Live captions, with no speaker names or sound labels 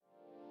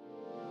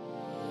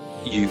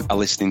You are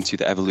listening to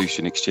the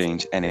Evolution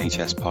Exchange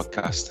NHS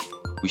podcast.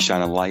 We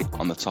shine a light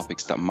on the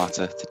topics that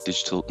matter to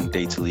digital and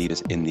data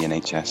leaders in the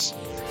NHS.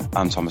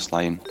 I'm Thomas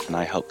Lyon, and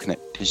I help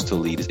connect digital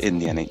leaders in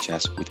the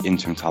NHS with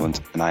interim talent,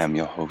 and I am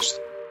your host.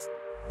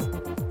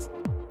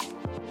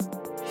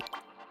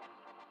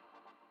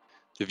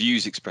 The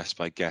views expressed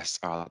by guests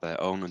are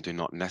their own and do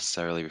not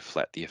necessarily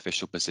reflect the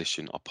official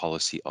position or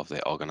policy of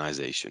their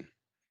organisation.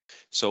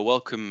 So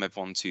welcome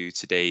everyone to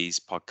today's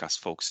podcast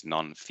focusing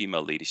on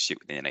female leadership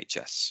within the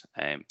NHS.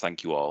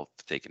 Thank you all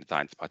for taking the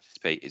time to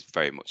participate. It's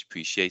very much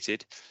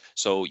appreciated.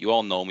 So you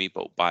all know me,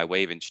 but by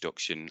way of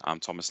introduction, I'm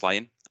Thomas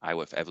Lyon. I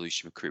work for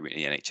Evolution Recruitment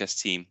in the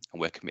NHS team, and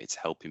we're committed to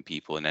helping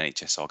people in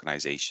NHS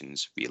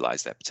organisations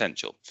realise their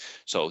potential.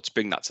 So to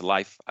bring that to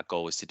life, our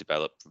goal is to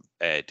develop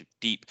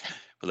deep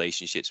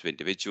relationships with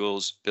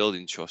individuals,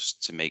 building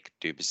trust to make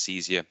doing business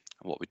easier.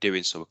 And what we're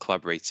doing, so we're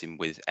collaborating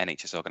with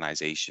NHS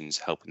organisations,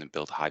 helping them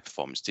build high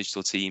performance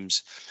digital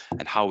teams.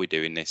 And how we're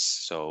doing this,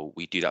 so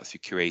we do that through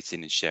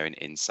curating and sharing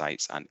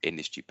insights and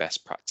industry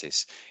best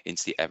practice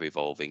into the ever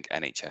evolving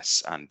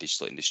NHS and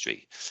digital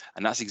industry.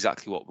 And that's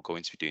exactly what we're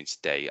going to be doing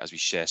today as we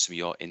share some of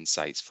your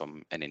insights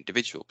from an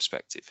individual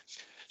perspective.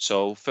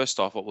 So first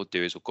off, what we'll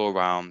do is we'll go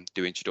around,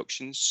 do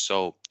introductions.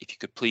 So if you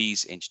could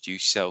please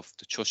introduce yourself,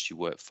 the trust you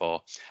work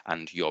for,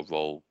 and your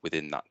role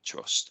within that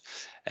trust.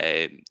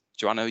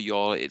 Joanna,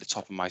 you're at the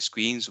top of my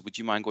screen, so would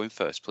you mind going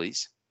first,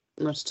 please?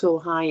 Not at all.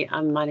 Hi,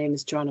 my name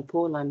is Joanna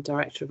Paul. I'm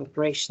Director of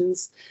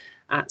Operations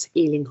at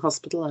Ealing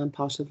Hospital. I'm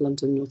part of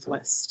London North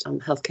West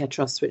Healthcare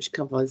Trust, which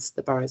covers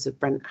the boroughs of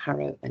Brent,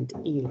 Harrow and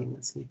Ealing.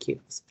 That's an acute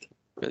hospital.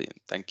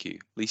 Brilliant, thank you.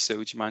 Lisa,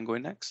 would you mind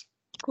going next?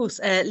 Of course,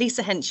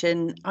 Lisa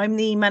Henshin. I'm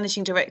the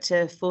Managing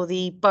Director for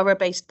the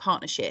Borough-based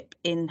Partnership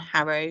in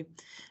Harrow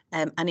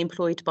and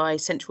employed by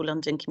Central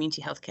London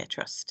Community Healthcare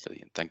Trust.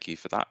 Brilliant, thank you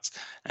for that.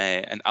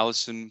 And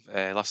Alison,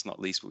 last but not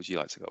least, what would you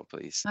like to go,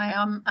 please? Hi,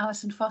 I'm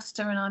Alison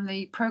Foster, and I'm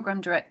the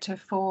Programme Director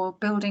for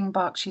Building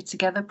Berkshire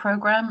Together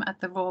programme at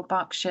the Royal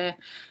Berkshire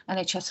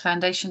NHS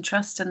Foundation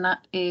Trust, and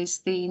that is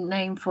the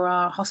name for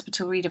our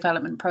hospital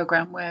redevelopment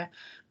programme. We're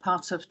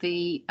part of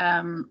the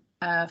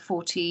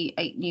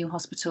 48 new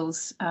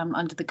hospitals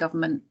under the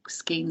government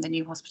scheme, the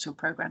new hospital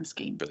programme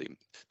scheme. Brilliant.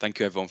 Thank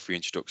you everyone for your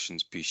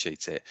introductions,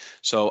 appreciate it.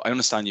 So I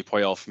understand you're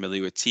probably all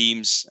familiar with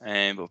Teams,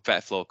 but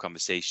better flow of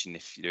conversation,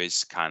 if there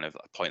is kind of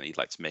a point that you'd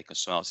like to make on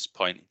someone else's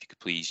point, if you could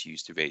please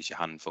use the raise your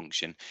hand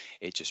function,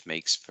 it just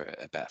makes for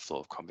a better flow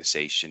of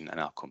conversation, and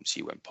I'll come to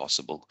you when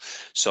possible.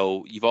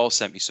 So you've all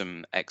sent me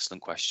some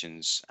excellent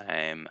questions,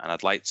 and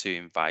I'd like to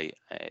invite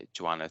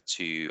Joanna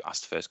to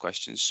ask the first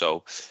question.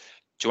 So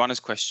Joanna's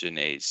question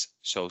is,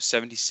 so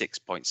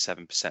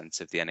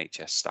 76.7% of the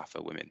NHS staff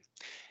are women.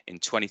 In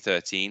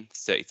 2013,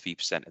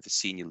 33% of the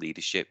senior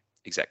leadership,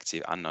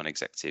 executive and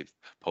non-executive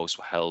posts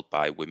were held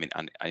by women,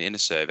 and in a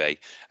survey,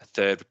 a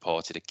third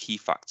reported a key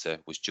factor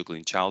was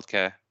juggling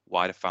childcare,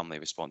 wider family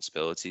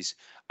responsibilities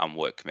and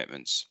work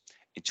commitments.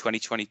 In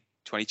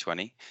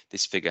 2020,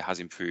 this figure has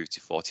improved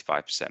to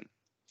 45%.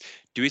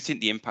 Do we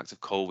think the impact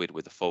of COVID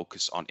with a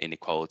focus on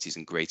inequalities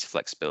and greater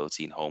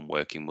flexibility in home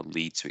working will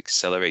lead to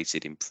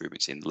accelerated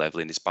improvements in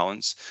levelling this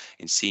balance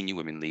in senior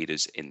women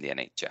leaders in the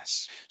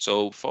NHS?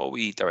 So before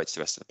we direct to the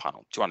rest of the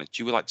panel, Joanna,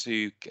 do you like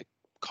to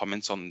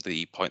comment on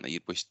the point that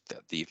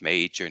you've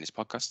made during this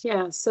podcast?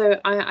 Yeah, so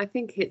I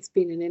think it's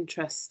been an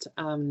interest.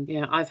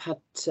 I've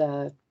had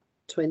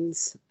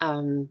twins,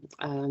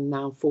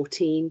 now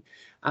 14,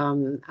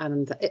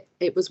 and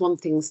it was one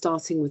thing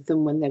starting with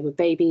them when they were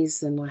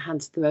babies and I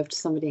handed them over to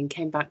somebody and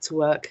came back to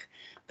work.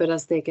 But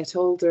as they get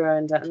older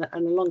and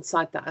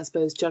alongside that, I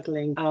suppose,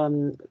 juggling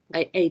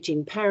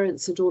aging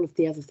parents and all of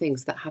the other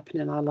things that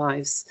happen in our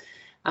lives,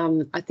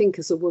 I think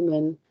as a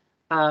woman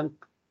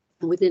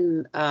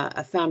within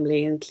a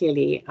family, and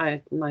clearly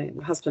my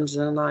husband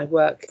and I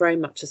work very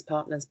much as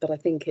partners, but I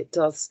think it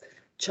does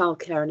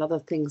childcare and other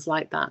things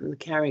like that, and the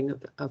caring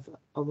of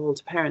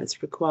older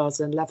parents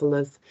requires a level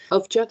of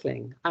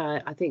juggling.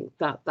 I think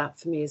that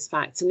for me is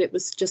fact. And it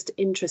was just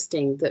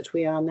interesting that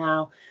we are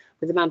now,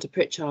 with Amanda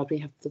Pritchard, we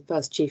have the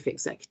first chief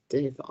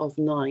executive of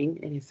 9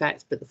 in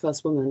effect, but the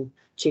first woman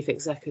chief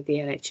executive of the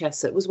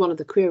NHS. It was one of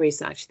the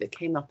queries actually that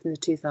came up in the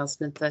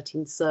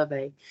 2013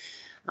 survey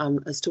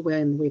as to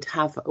when we'd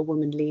have a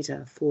woman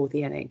leader for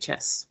the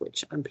NHS,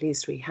 which I'm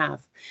pleased we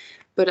have.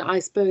 But I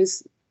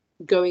suppose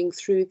going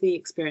through the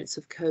experience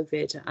of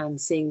COVID and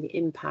seeing the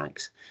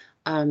impact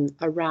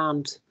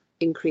around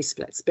increased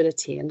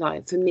flexibility, and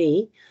for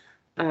me,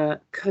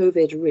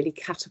 COVID really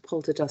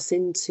catapulted us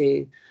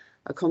into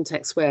a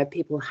context where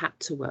people had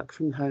to work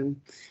from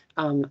home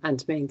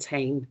and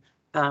maintain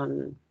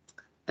and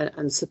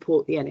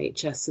support the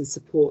NHS and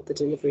support the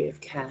delivery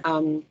of care.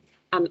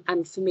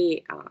 And for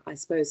me, I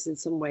suppose in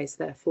some ways,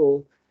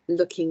 therefore,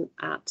 looking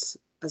at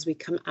as we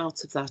come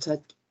out of that,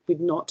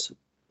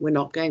 we're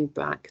not going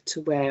back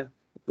to where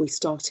we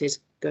started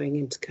going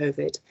into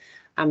COVID.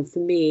 And for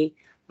me,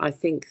 I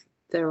think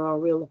there are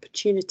real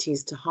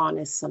opportunities to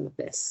harness some of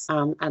this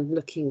and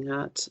looking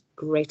at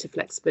greater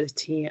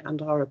flexibility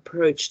and our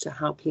approach to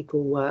how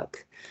people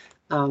work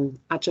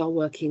agile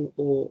working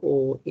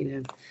or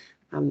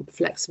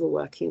flexible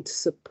working to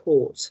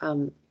support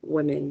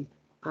women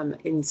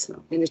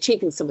in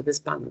achieving some of this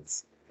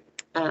balance.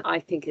 I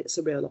think it's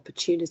a real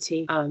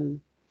opportunity.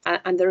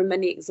 And there are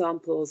many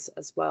examples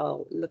as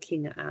well,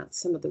 looking at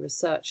some of the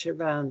research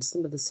around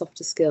some of the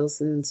softer skills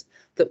and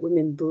that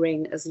women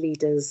bring as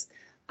leaders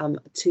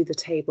to the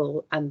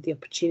table, and the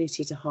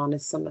opportunity to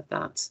harness some of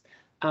that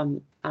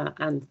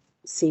and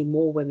see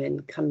more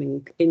women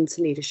coming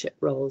into leadership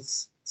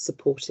roles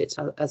supported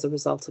as a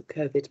result of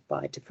COVID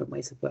by different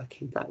ways of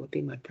working. That would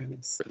be my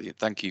premise. Brilliant.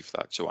 Thank you for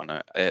that,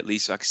 Joanna.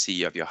 Lisa, I can see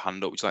you have your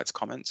hand up. Would you like to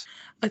comment?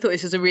 I thought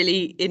this was a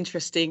really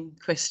interesting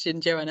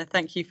question, Joanna.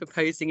 Thank you for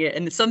posing it.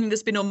 And it's something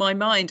that's been on my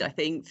mind, I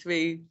think,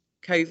 through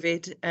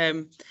COVID.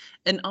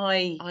 And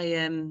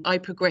I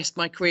progressed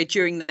my career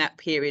during that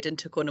period and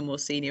took on a more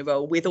senior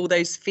role with all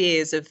those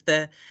fears of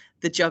the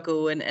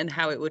juggle and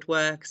how it would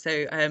work.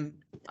 So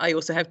I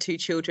also have 2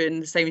 children,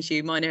 the same as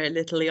you. Mine are a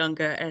little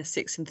younger,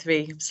 6 and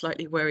 3. I'm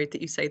slightly worried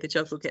that you say the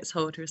juggle gets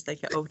harder as they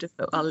get older,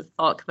 but I'll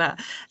arc that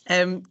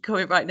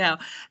comment right now.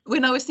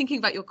 When I was thinking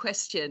about your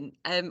question,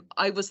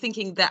 I was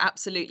thinking that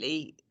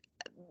absolutely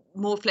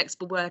more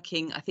flexible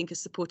working, I think, has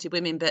supported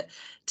women. But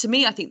to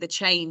me, I think the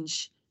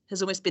change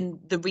has almost been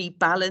the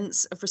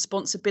rebalance of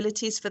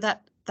responsibilities for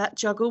that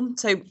juggle.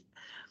 So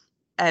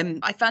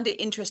I found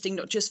it interesting,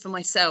 not just for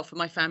myself and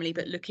my family,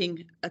 but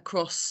looking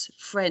across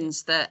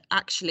friends, that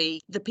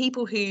actually the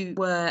people who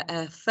were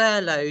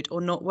furloughed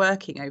or not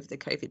working over the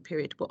COVID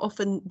period were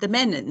often the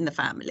men in the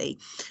family.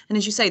 And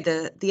as you say,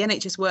 the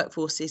NHS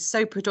workforce is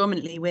so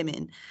predominantly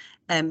women.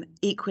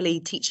 Equally,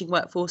 teaching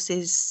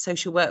workforces,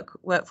 social work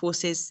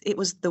workforces, it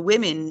was the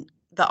women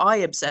that I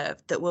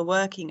observed that were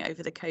working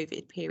over the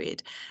COVID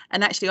period.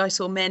 And actually, I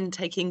saw men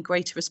taking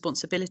greater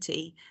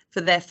responsibility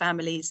for their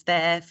families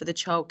there, for the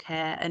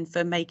childcare, and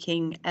for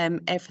making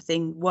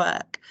everything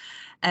work.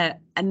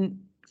 And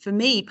for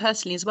me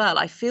personally as well,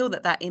 I feel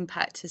that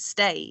impact has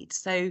stayed.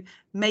 So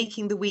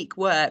making the week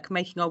work,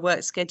 making our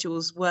work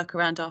schedules work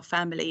around our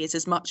family is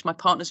as much my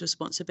partner's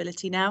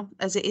responsibility now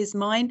as it is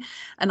mine.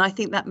 And I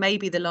think that may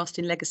be the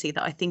lasting legacy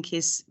that I think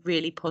is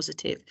really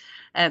positive.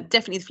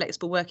 Definitely the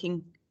flexible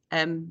working.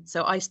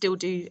 So I still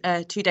do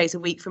 2 days a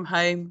week from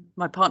home.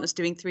 My partner's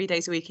doing 3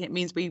 days a week, and it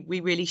means we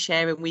really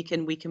share, and we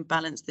can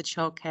balance the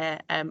childcare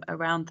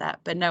around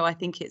that. But no, I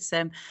think it's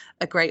a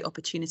great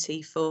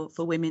opportunity for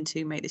women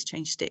to make this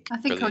change stick. I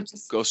think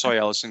Brilliant. Sorry,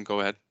 Alison,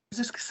 go ahead.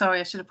 Sorry,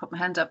 I should have put my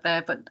hand up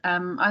there, but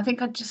I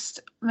think I'd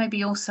just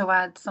maybe also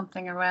add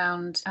something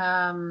around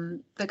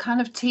the kind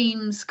of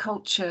teams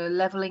culture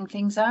leveling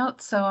things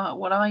out. So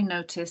what I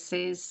notice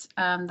is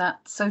that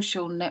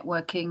social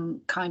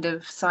networking kind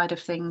of side of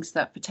things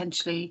that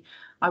potentially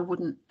I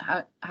wouldn't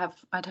I'd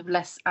have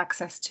less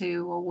access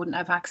to, or wouldn't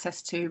have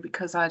access to,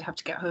 because I'd have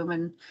to get home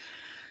and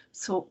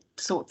sort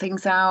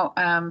things out.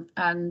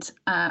 And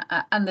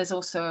there's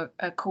also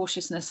a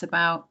cautiousness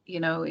about,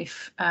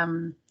 if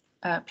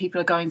people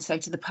are going, say,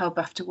 to the pub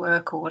after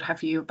work or what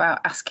have you, about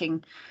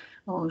asking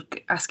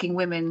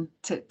women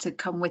to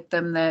come with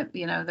them.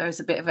 There's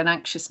a bit of an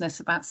anxiousness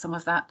about some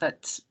of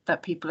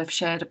that people have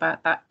shared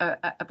about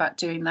that, about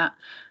doing that.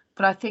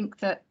 But I think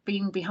that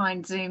being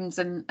behind Zooms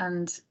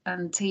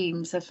and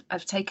Teams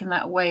have taken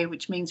that away,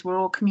 which means we're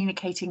all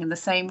communicating in the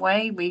same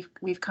way.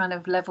 We've kind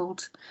of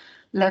leveled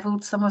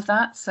some of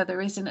that, so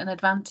there isn't an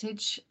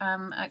advantage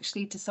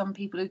actually to some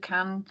people who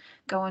can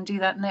go and do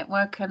that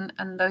network and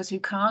those who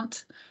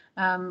can't.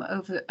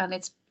 And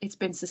it's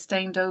been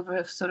sustained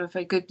over sort of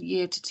a good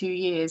year to 2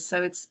 years,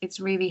 so it's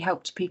really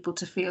helped people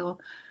to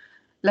feel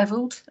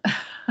leveled.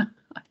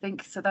 I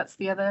think so. That's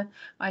the other.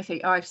 I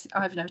think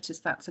I've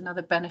noticed that's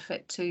another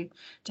benefit to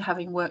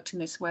having worked in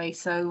this way.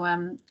 So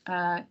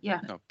yeah.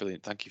 No,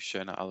 brilliant. Thank you for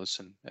sharing that,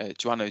 Alison.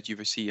 Joanna, do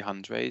you see your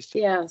hand raised?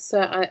 Yeah, so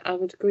I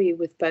would agree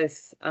with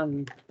both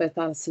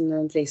Alison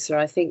and Lisa.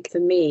 I think for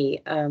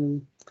me,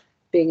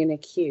 being in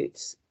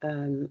acute,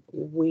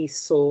 we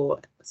saw,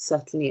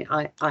 certainly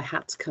I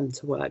had to come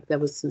to work. There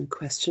was no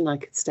question I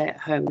could stay at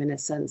home in a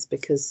sense,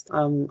 because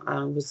I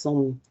was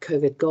on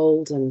COVID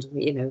Gold and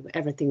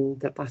everything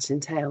that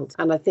entailed.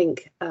 And I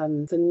think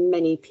for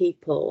many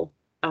people,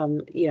 I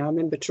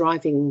remember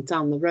driving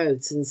down the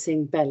roads and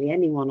seeing barely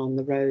anyone on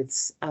the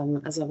roads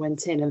as I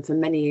went in. And for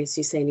many, as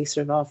you say,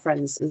 Lisa, of our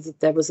friends,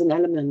 there was an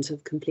element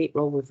of complete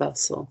role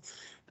reversal.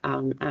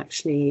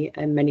 Actually,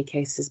 in many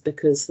cases,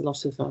 because a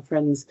lot of our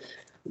friends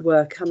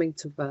were coming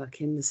to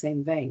work in the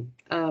same vein.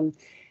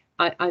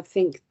 I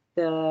think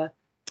the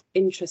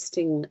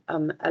interesting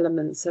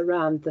elements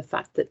around the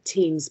fact that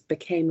Teams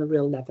became a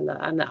real leveler,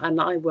 and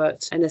I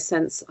worked, in a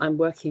sense, I'm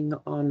working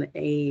on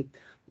a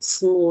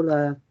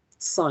smaller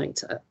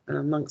site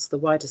amongst the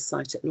wider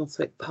site at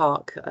Northwick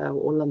Park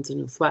or London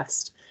North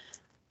West.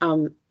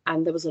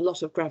 And there was a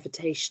lot of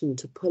gravitation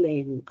to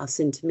pulling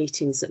us into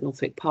meetings at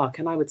Northwick Park.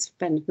 And I would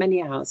spend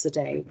many hours a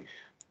day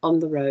on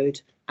the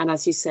road. And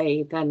as you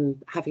say, then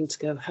having to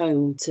go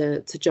home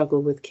to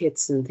juggle with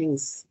kids and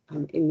things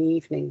in the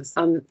evenings.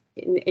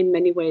 In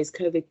many ways,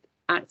 COVID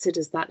acted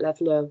as that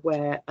leveler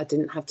where I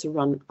didn't have to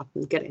run up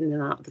and get in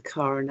and out of the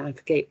car and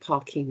navigate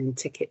parking and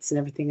tickets and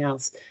everything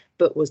else,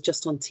 but was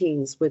just on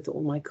Teams with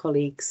all my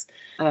colleagues.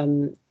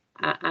 And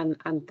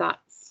that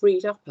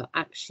freed up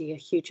actually a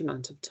huge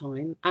amount of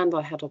time, and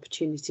I had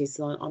opportunities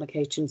on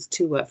occasions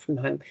to work from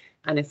home.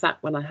 And in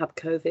fact, when I had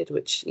COVID,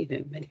 which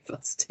many of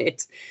us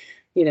did,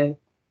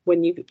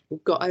 when you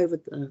got over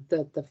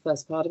the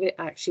first part of it,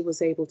 I actually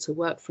was able to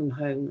work from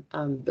home,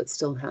 but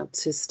still had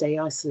to stay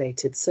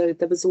isolated. So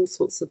there was all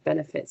sorts of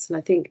benefits, and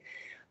I think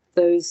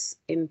those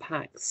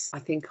impacts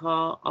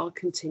are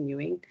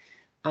continuing,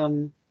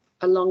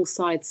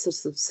 alongside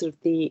sort of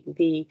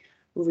the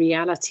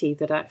reality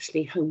that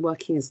actually home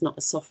working is not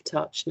a soft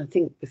touch. And I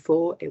think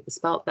before it was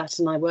about that,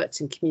 and I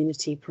worked in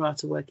community prior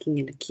to working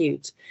in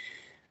acute.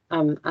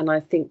 And I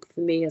think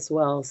for me as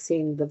well,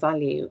 seeing the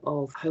value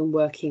of home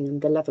working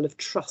and the level of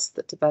trust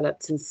that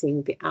developed, and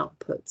seeing the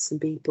outputs and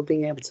people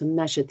being able to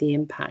measure the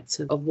impact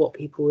of what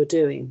people were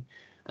doing,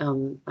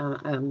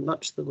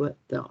 much of the work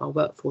that our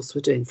workforce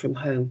were doing from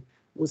home,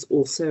 was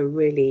also a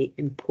really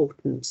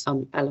important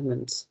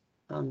element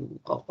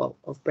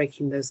of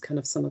breaking those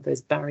some of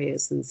those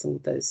barriers and some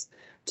of those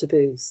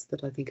taboos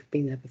that I think have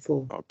been there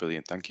before. Oh,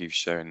 brilliant. Thank you for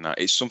sharing that.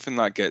 It's something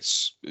that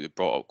gets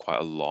brought up quite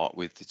a lot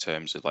with the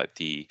terms of like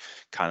the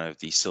kind of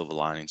the silver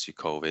lining to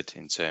COVID,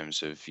 in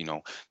terms of,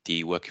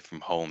 the working from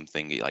home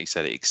thing. Like you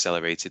said, it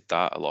accelerated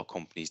that. A lot of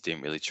companies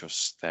didn't really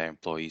trust their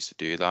employees to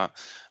do that.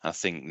 And I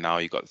think now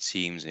you've got the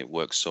Teams and it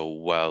works so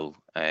well.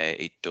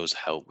 It does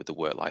help with the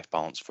work-life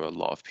balance for a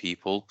lot of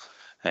people.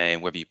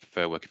 And whether you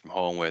prefer working from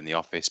home or in the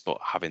office, but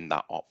having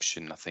that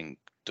option, I think,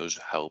 does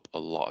help a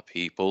lot of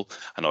people.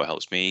 I know it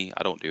helps me.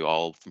 I don't do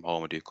all from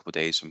home. I do a couple of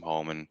days from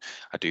home, and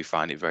I do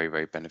find it very,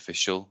 very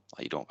beneficial.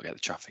 Like, you don't forget the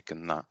traffic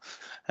and that.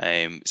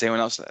 Has anyone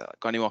else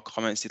got any more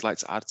comments they'd like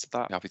to add to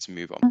that? Happy to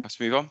move on. Let's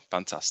move on.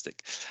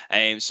 Fantastic.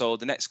 So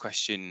the next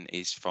question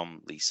is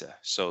from Lisa.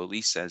 So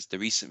Lisa says, the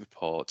recent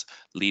report,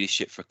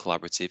 Leadership for a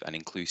Collaborative and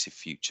Inclusive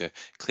Future,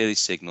 clearly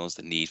signals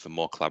the need for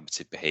more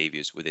collaborative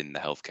behaviours within the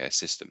healthcare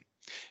system.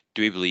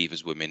 Do we believe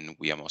as women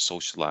we are more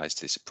socialised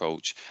to this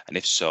approach? And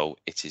if so,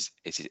 it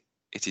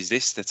is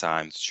this the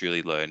time to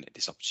truly learn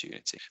this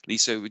opportunity?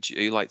 Lisa, would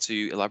you like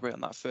to elaborate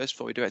on that first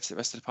before we do it to the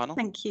rest of the panel?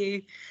 Thank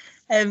you.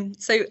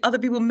 So other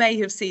people may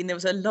have seen there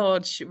was a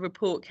large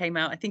report came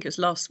out, I think it was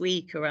last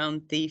week,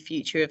 around the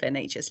future of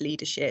NHS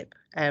leadership.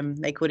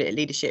 They called it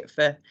Leadership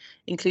for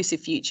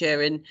Inclusive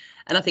Future, and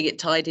I think it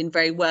tied in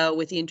very well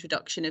with the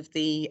introduction of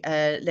the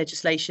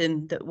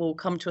legislation that will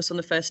come to us on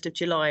the 1st of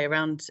July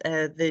around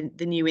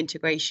the new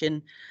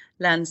integration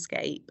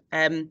landscape.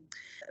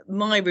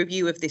 My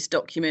review of this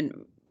document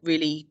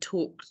really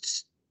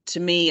talked to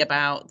me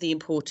about the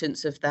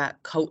importance of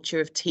that culture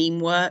of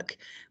teamwork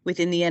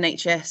within the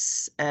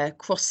NHS,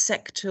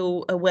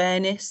 cross-sectoral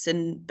awareness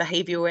and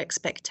behavioural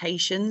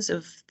expectations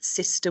of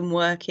system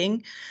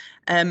working.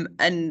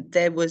 And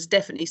there was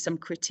definitely some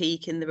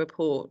critique in the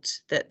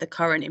report that the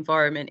current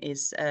environment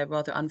is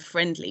rather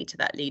unfriendly to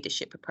that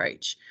leadership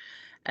approach,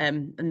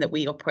 and that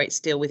we operate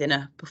still within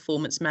a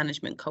performance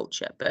management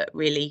culture, but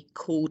really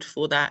called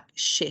for that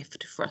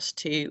shift for us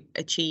to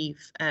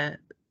achieve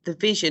the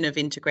vision of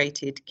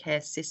integrated care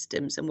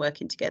systems and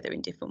working together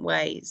in different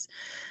ways.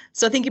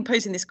 So I think in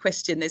posing this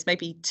question, there's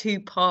maybe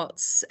two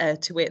parts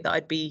to it that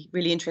I'd be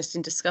really interested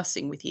in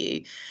discussing with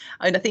you.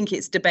 And I think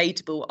it's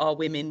debatable, are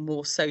women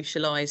more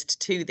socialised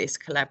to this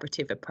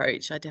collaborative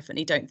approach? I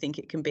definitely don't think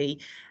it can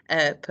be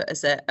put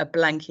as a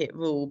blanket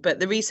rule, but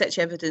the research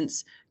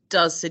evidence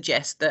does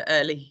suggest that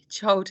early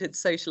childhood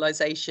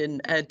socialisation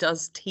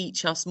does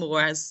teach us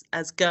more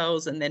as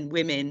girls and then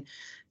women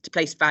to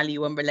place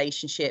value on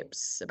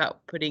relationships,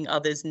 about putting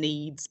others'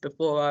 needs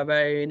before our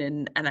own,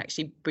 and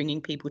actually bringing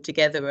people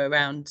together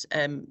around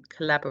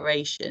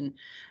collaboration.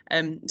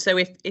 So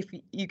if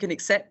you can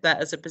accept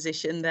that as a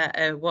position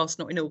that, whilst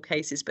not in all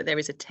cases, but there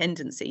is a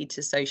tendency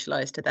to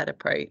socialise to that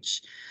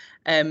approach,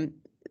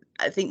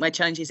 I think my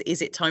challenge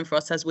is it time for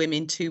us as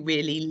women to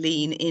really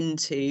lean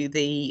into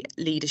the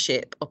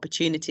leadership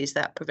opportunities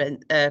that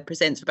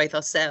presents for both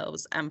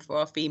ourselves and for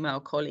our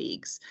female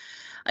colleagues?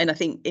 And I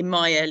think in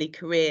my early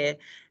career,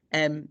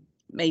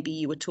 maybe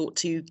you were taught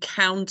to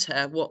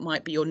counter what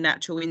might be your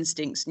natural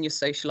instincts and your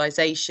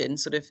socialization,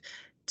 sort of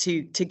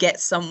to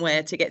get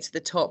somewhere, to get to the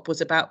top,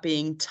 was about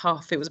being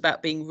tough. It was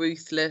about being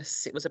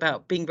ruthless. It was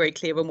about being very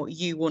clear on what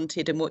you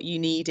wanted and what you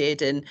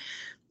needed. And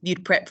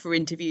you'd prep for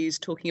interviews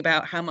talking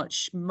about how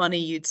much money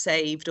you'd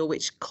saved or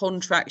which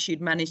contracts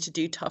you'd managed to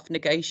do tough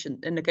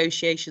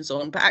negotiations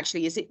on. But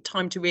actually, is it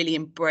time to really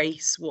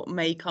embrace what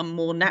may come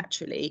more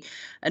naturally?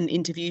 And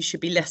interviews should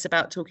be less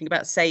about talking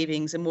about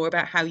savings and more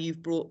about how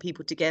you've brought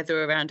people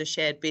together around a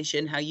shared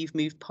vision, how you've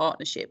moved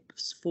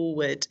partnerships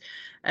forward.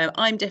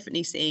 I'm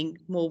definitely seeing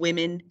more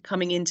women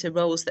coming into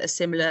roles that are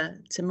similar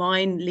to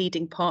mine,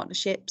 leading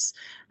partnerships.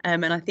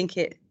 And I think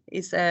it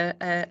is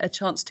a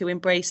chance to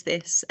embrace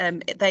this.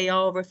 They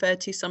are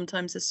referred to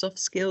sometimes as soft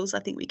skills. I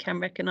think we can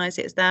recognise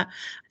it as that.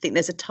 I think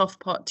there's a tough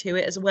part to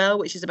it as well,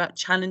 which is about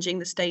challenging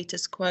the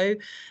status quo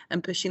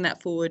and pushing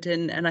that forward.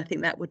 And I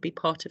think that would be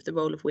part of the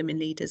role of women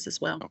leaders as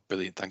well. Oh,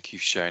 brilliant. Thank you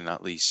for sharing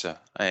that, Lisa.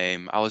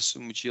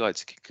 Alison, would you like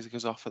to kick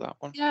us off for that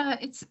one? Yeah,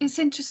 it's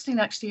interesting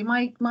actually.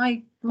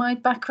 My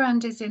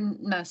background is in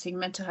nursing,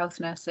 mental health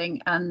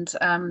nursing, and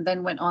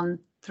then went on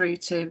through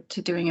to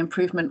doing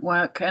improvement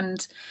work,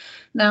 and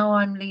now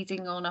I'm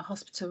leading on a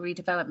hospital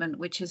redevelopment,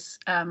 which is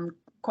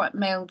quite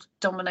male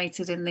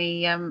dominated in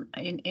the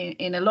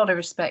in a lot of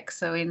respects,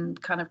 so in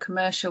kind of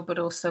commercial, but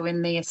also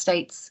in the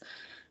estates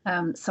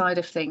side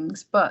of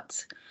things.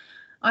 But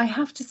I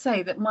have to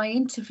say that my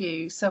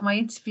interview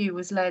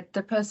was led,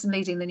 the person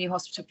leading the new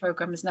hospital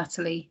programme is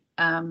Natalie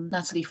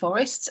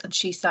Forrest, and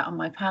she sat on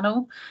my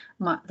panel.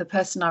 The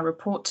person I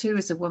report to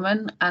is a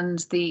woman, and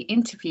the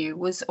interview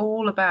was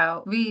all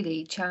about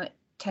really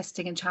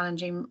testing and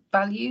challenging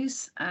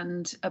values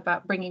and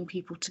about bringing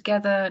people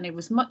together, and it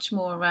was much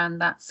more around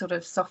that sort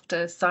of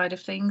softer side of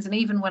things. And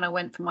even when I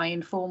went for my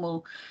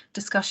informal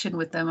discussion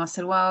with them, I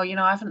said, well,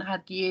 I haven't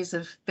had years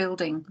of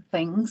building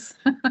things.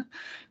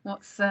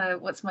 what's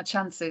my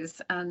chances?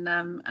 And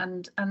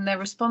their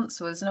response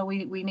was, no,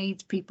 we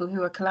need people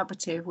who are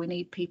collaborative. We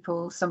need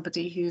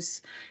somebody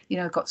who's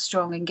got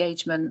strong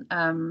engagement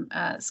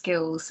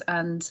skills,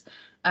 and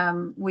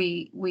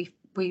we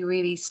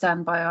really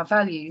stand by our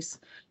values.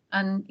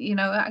 And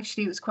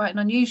actually it was quite an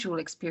unusual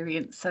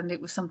experience, and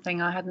it was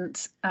something I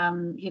hadn't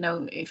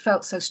it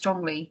felt so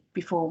strongly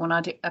before when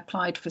I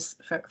applied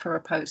for a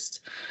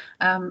post.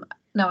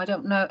 No, I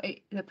don't know.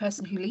 The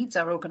person who leads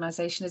our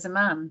organisation is a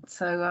man,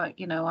 so I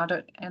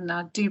don't, and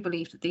I do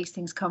believe that these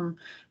things come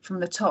from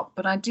the top.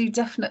 But I do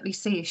definitely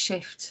see a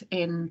shift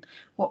in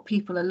what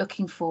people are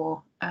looking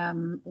for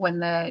when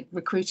they're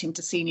recruiting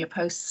to senior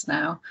posts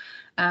now,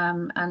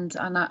 and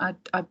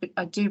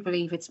I do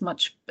believe it's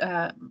much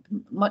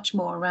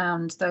more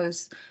around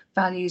those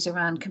values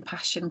around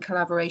compassion,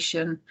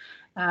 collaboration,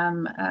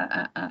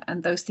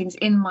 and those things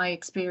in my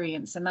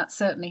experience, and that's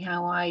certainly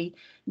how I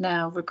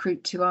now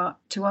recruit to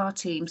our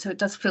team. So it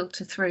does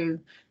filter through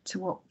to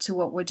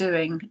what we're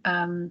doing.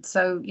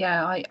 So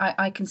yeah,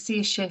 I can see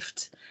a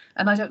shift,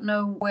 and I don't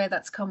know where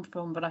that's come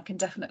from, but I can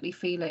definitely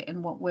feel it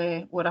in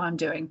what I'm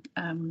doing.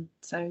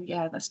 So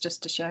yeah, that's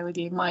just to share with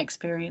you my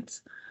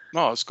experience.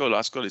 No, that's good.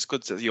 That's good. It's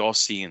good that you're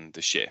seeing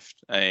the shift.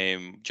 Do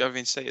you have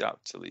anything to say that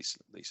to Lisa?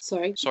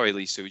 Sorry,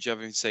 Lisa. Would you have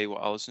anything to say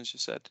what Alison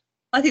just said?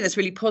 I think that's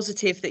really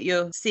positive that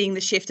you're seeing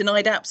the shift, and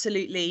I'd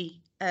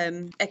absolutely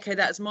echo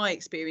that as my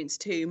experience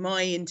too.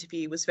 My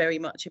interview was very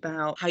much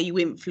about how you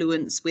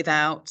influence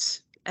without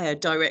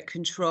direct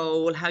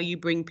control, how you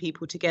bring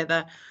people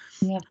together.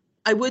 Yeah.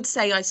 I would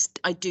say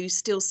I do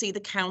still see the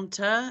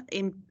counter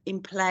in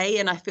play,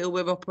 and I feel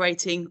we're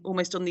operating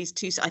almost on these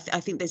two. I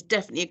think there's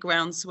definitely a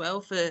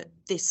groundswell for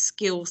this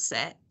skill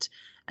set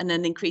and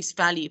an increased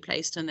value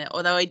placed on it.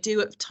 Although I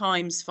do at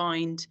times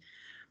find,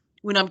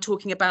 when I'm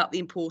talking about the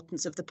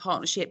importance of the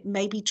partnership,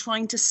 maybe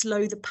trying to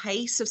slow the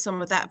pace of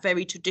some of that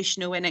very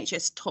traditional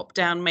NHS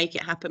top-down, make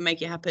it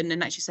happen,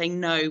 and actually saying,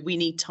 no, we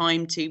need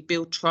time to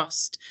build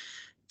trust,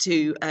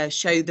 to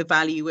show the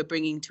value we're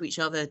bringing to each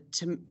other,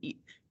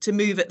 to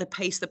move at the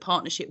pace the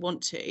partnership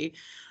want to.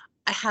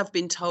 I have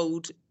been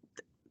told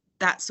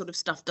that sort of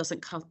stuff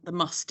doesn't cut the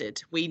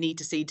mustard. We need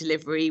to see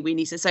delivery.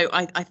 So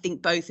I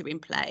think both are in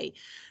play.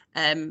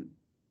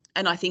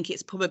 And I think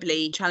it's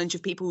probably a challenge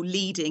of people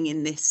leading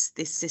in this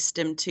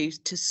system to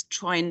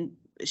try and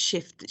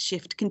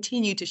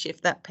continue to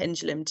shift that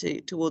pendulum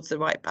towards the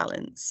right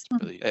balance.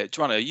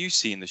 Joanna, are you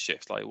seeing the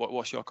shift? Like,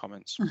 what's your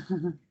comments?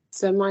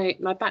 So my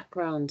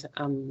background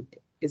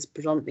is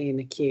predominantly in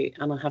acute,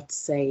 and I have to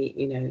say,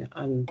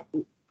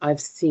 I've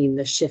seen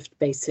the shift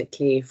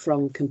basically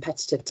from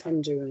competitive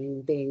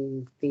tendering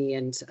being the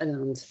end,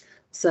 and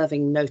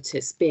serving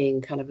notice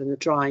being kind of in the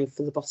drive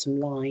for the bottom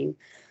line.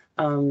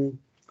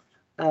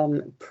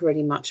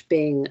 Pretty much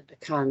being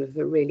kind of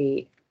a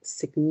really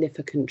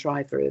significant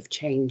driver of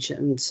change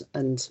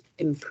and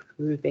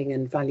improving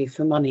and value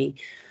for money,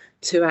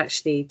 to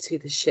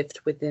the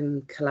shift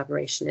within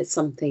collaboration. It's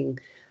something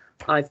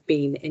I've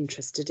been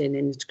interested in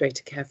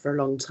integrated care for a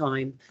long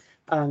time,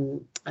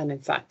 and in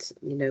fact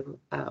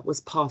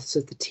was part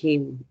of the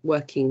team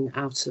working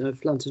out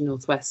of London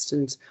North West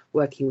and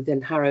working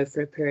within Harrow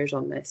for a period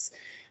on this.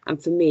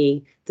 And for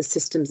me, the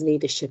systems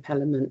leadership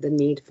element, the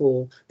need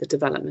for the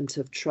development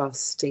of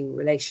trusting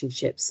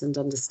relationships and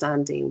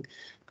understanding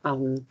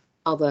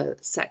other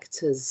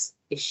sectors'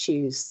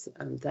 issues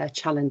and their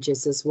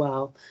challenges as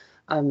well.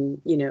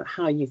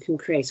 How you can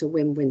create a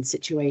win-win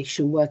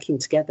situation, working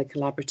together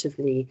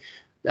collaboratively,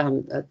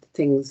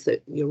 things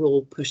that you're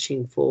all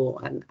pushing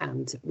for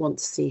and want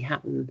to see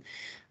happen.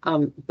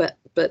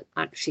 But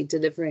actually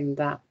delivering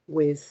that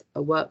with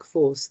a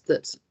workforce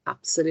that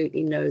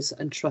absolutely knows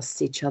and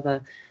trusts each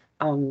other,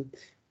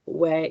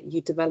 where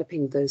you're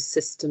developing those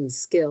system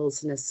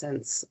skills in a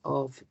sense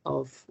of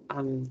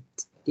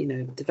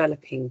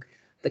developing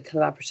the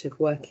collaborative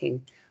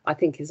working, I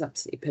think is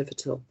absolutely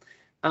pivotal.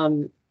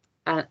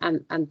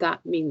 and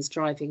that means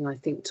driving, I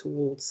think,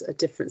 towards a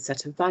different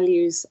set of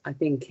values. I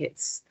think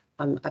it's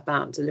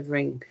about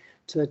delivering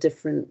to a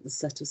different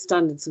set of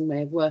standards and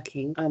way of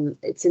working.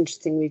 It's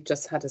interesting, we've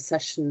just had a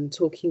session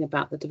talking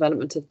about the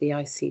development of the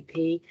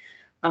ICP,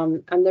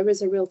 and there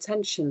is a real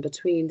tension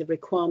between the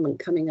requirement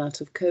coming out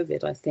of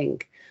COVID, I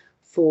think,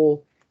 for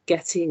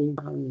getting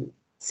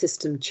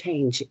system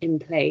change in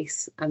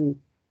place and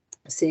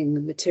seeing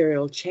the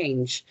material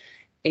change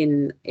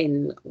in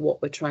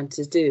what we're trying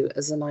to do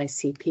as an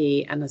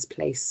ICP and as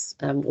place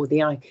or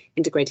the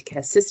integrated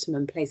care system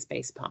and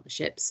place-based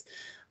partnerships,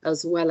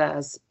 as well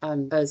as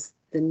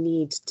the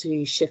need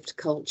to shift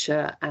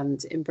culture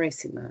and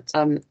embracing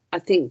that. I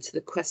think to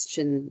the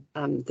question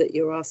that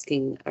you're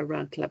asking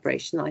around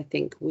collaboration, I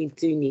think we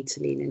do need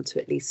to lean into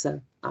it,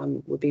 Lisa,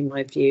 would be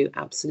my view,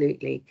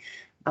 absolutely.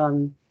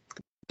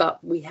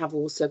 But we have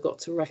also got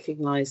to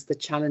recognise the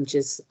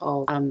challenges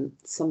of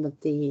some of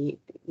the,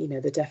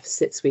 the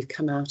deficits we've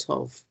come out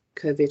of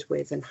COVID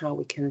with, and how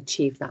we can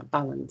achieve that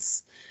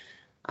balance.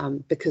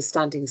 Because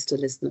standing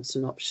still is not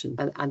an option,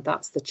 and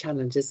that's the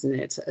challenge, isn't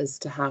it, as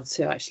to how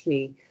to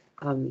actually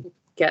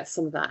get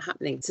some of that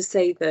happening. To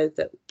say though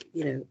that,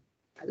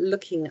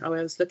 I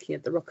was looking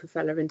at the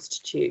Rockefeller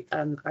Institute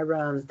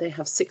around, they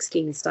have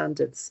 16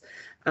 standards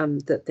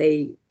that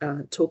they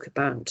talk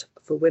about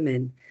for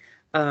women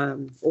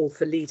or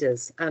for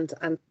leaders, and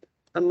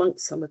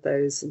amongst some of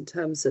those, in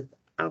terms of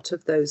out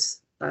of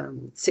those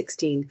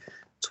 16,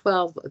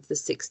 12 of the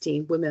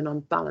 16 women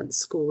on balance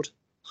scored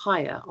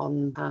higher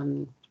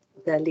on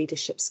their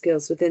leadership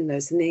skills within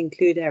those, and they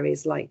include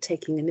areas like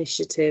taking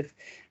initiative,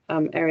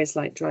 areas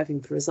like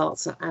driving for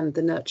results, and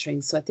the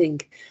nurturing. So I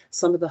think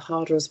some of the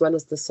harder as well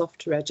as the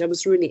softer edge, I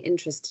was really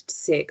interested to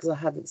see it because I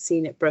hadn't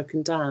seen it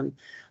broken down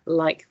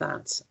like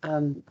that,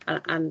 and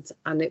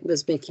it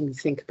was making me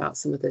think about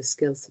some of those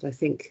skills that I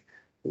think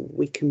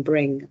we can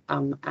bring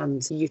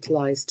and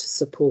utilise to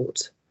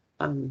support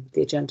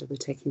the agenda we're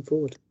taking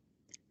forward.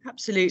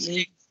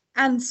 Absolutely,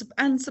 and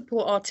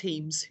support our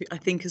teams, I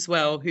think, as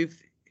well, who've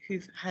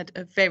had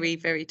a very,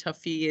 very tough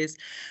few years.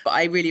 But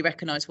I really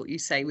recognise what you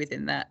say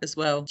within that as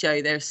well,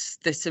 Jo. There's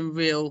some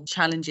real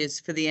challenges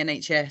for the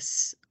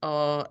NHS.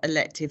 Our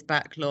elective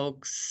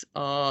backlogs,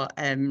 our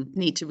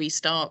need to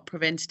restart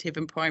preventative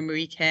and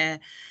primary care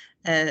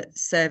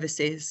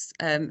services.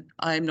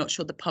 I'm not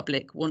sure the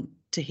public want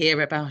to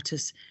hear about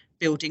us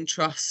building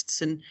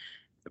trust and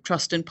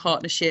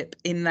partnership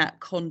in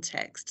that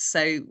context.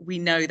 So we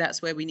know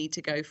that's where we need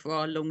to go for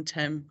our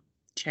long-term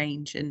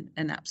change, and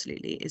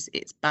absolutely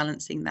it's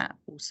balancing that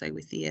also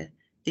with the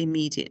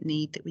immediate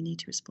need that we need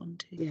to respond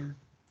to. Yeah,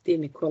 the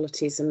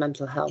inequalities and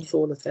mental health,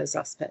 all of those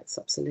aspects,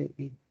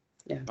 absolutely.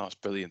 Yeah, that's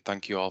brilliant.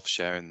 Thank you all for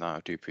sharing that.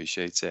 I do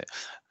appreciate it.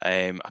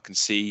 I can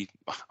see,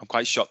 I'm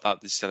quite shocked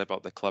that they said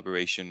about the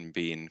collaboration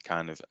being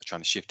kind of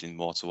trying to shift in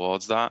more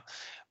towards that.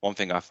 One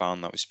thing I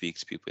found that we speak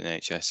to people in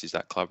NHS is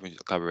that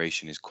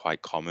collaboration is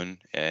quite common,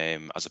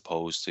 as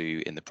opposed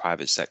to in the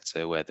private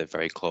sector where they're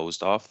very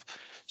closed off.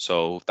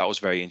 So that was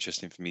very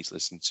interesting for me to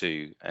listen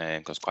to,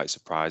 and I was quite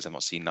surprised I've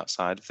not seen that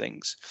side of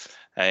things.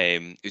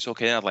 It's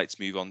okay, I'd like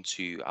to move on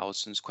to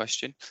Alison's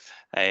question.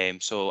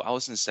 So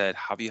Alison said,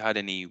 have you had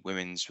any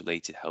women's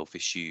related health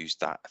issues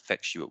that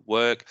affects you at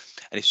work?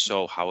 And if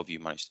so, how have you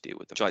managed to deal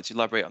with them? Would you like to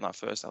elaborate on that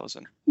first,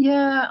 Alison?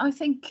 Yeah, I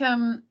think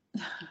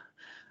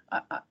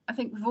I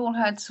think we've all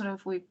had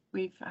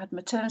we've had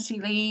maternity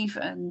leave,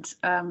 and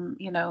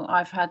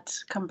I've had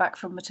come back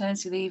from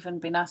maternity leave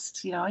and been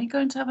asked, are you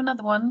going to have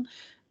another one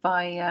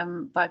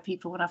by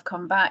people when I've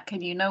come back?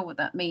 And what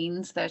that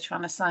means. They're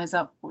trying to size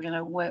up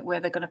where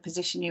they're going to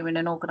position you in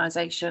an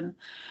organization,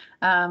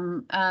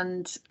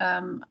 and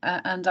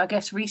I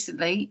guess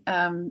recently,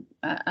 and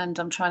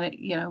I'm trying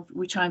to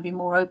we try and be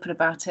more open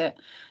about it,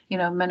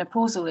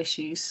 menopausal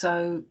issues.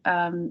 So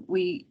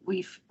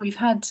we've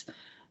had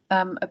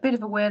a bit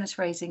of awareness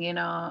raising in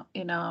our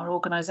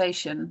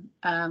organisation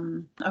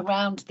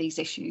around these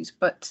issues,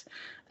 but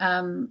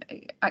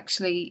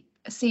actually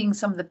seeing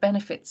some of the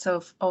benefits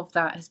of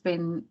that has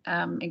been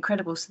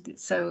incredible.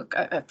 So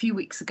a few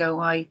weeks ago,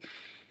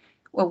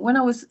 when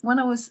I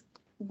was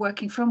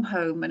working from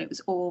home and it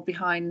was all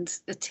behind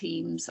the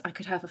Teams, I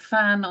could have a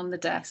fan on the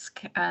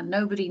desk and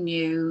nobody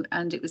knew,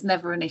 and it was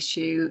never an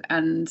issue,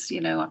 and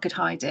I could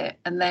hide it.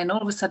 And then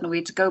all of a sudden we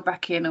had to go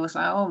back in. I was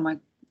like, oh my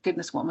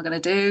goodness, what am I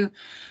going to do?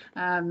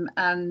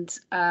 And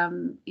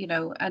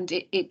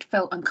it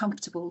felt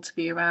uncomfortable to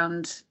be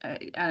around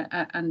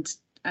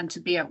and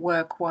to be at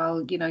work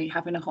while you're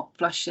having a hot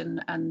flush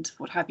and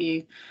what have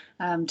you,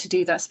 to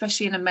do that,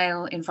 especially in a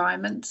male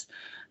environment.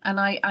 And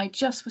I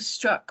just was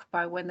struck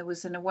by when there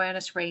was an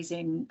awareness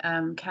raising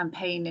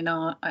campaign in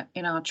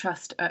our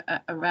trust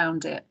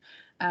around it.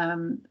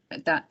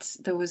 That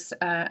there was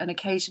an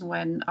occasion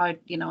when I'd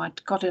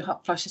got a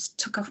hot flush, just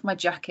took off my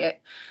jacket,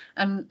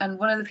 and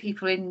one of the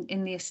people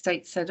in the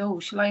estate said, "Oh,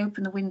 shall I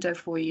open the window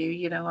for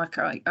you?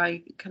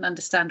 I can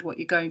understand what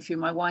you're going through.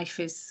 My wife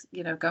is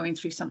going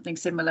through something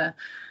similar,"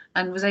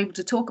 and was able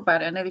to talk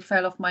about it. I nearly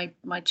fell off my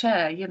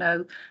chair,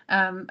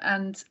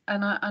 and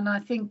I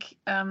think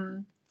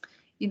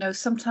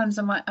sometimes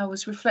I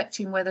was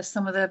reflecting whether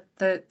some of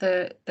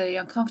the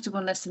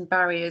uncomfortableness and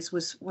barriers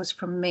was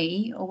from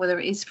me, or whether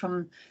it is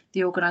from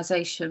the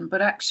organisation.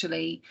 But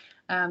actually,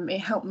 it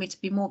helped me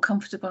to be more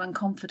comfortable and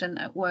confident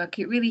at work.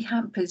 It really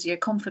hampers your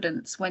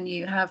confidence when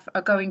you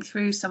are going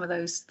through some of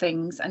those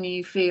things and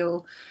you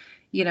feel,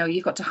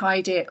 you've got to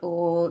hide it,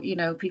 or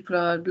people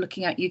are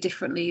looking at you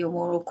differently or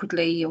more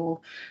awkwardly, or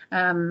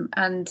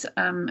and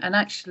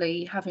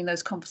actually having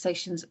those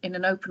conversations in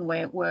an open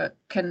way at work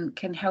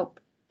can help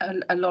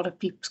a lot of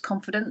people's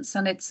confidence.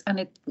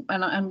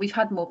 And we've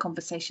had more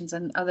conversations,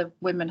 and other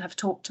women have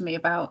talked to me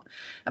about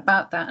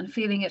that, and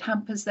feeling it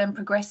hampers them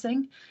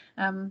progressing,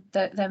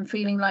 them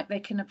feeling like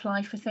they can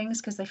apply for things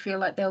because they feel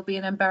like there'll be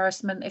an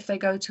embarrassment if they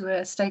go to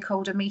a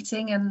stakeholder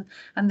meeting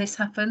and this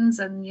happens,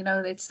 and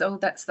it's,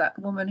 that's that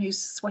woman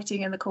who's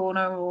sweating in the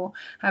corner or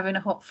having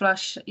a hot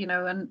flush,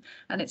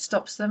 and it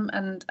stops them.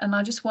 And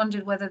I just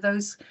wondered whether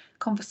those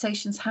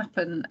conversations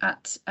happen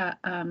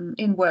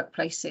in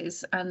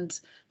workplaces, and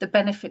the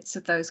benefits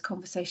of those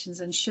conversations,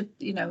 and should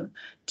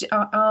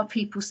are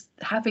people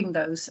having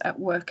those at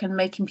work and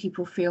making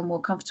people feel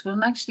more comfortable.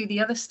 And actually the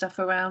other stuff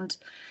around,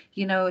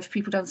 if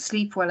people don't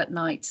sleep well at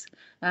night,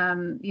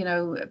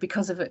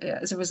 because of it,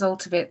 as a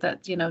result of it,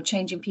 that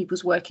changing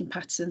people's working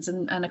patterns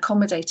and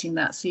accommodating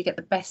that so you get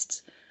the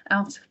best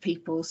out of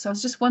people. So I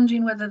was just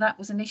wondering whether that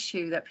was an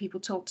issue that people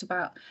talked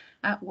about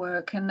at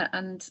work,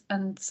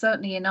 and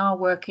certainly in our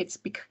work it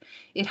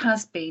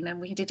has been, and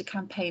we did a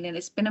campaign and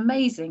it's been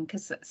amazing,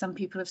 because some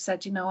people have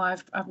said,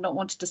 I've not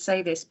wanted to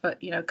say this,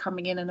 but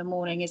coming in the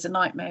morning is a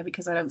nightmare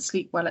because I don't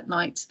sleep well at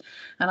night,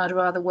 and I'd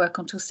rather work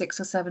until 6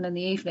 or 7 in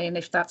the evening,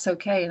 if that's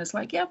okay. And it's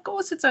like, yeah, of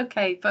course it's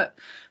okay, but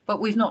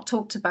we've not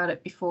talked about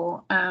it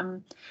before.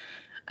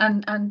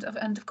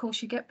 And of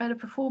course you get better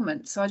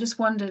performance. So I just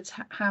wondered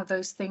how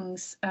those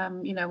things,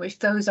 if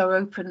those are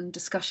open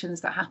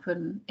discussions that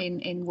happen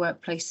in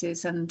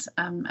workplaces,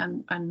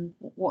 and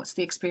what's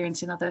the experience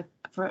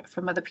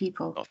from other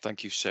people. Oh,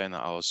 thank you for sharing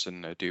that,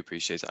 Alison. I do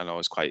appreciate it. I know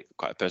it's quite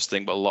a personal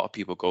thing, but a lot of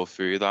people go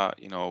through that.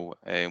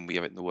 We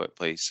have it in the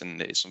workplace,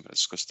 and it's something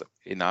that's discussed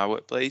in our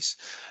workplace.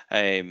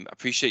 I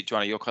appreciate,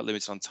 Joanna, you're quite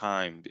limited on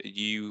time. Are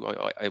you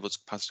able to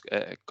pass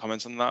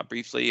comments on that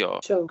briefly? Or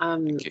sure.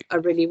 I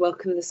really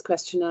welcome this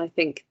question. I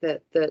think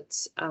that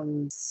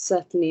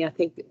certainly, I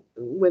think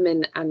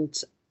women and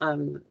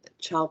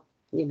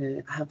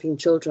having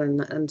children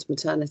and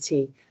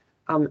maternity,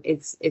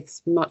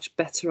 it's much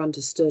better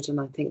understood, and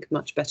I think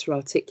much better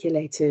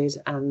articulated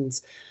and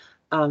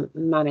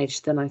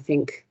managed than I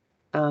think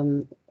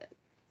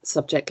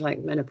subject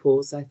like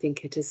menopause. I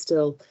think it is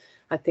still,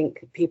 I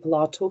think people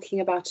are talking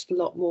about it a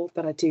lot more,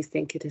 but I do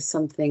think it is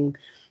something,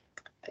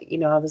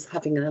 I was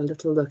having a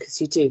little look,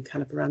 as you do,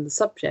 kind of around the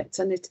subject,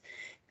 and it,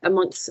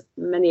 amongst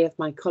many of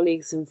my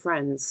colleagues and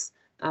friends,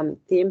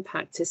 the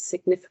impact is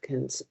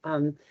significant,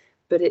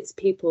 but it's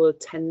people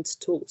tend to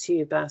talk to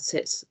you about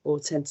it, or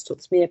tend to talk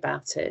to me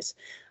about it.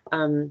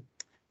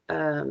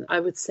 I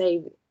would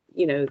say,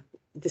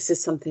 this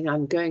is something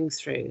I'm going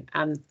through,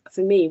 and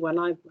for me, when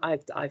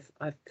I've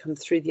come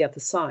through the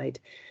other side,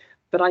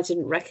 but I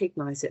didn't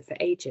recognise it for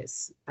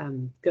ages,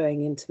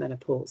 going into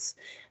menopause,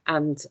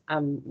 and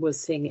was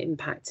seeing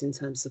impact in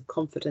terms of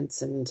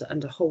confidence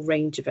and a whole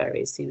range of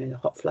areas,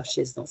 hot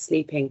flushes, not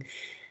sleeping,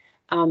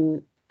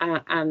 and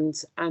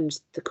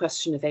the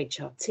question of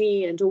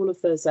HRT and all of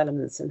those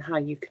elements, and how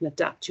you can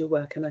adapt your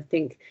work. And I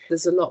think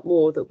there's a lot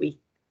more that we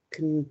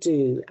can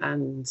do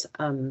and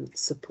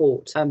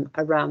support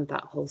around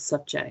that whole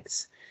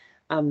subject,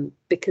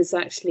 because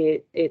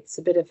actually it's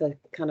a bit of a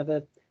kind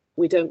of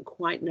we don't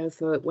quite know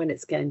for when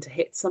it's going to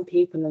hit some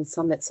people, and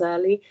some it's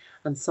early,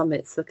 and some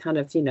it's the kind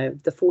of,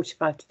 the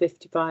 45 to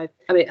 55.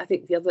 I mean, I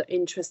think the other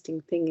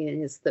interesting thing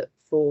is that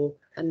for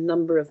a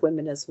number of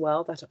women as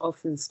well, that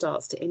often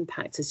starts to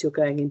impact as you're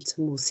going into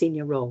more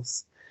senior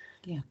roles.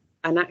 Yeah.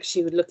 And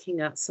actually, we're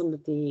looking at some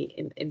of the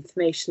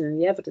information and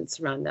the evidence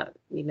around that.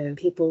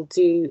 People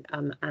do,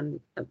 and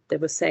they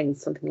were saying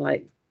something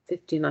like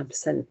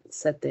 59%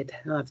 said they'd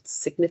have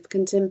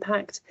significant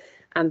impact,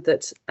 and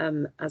that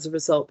as a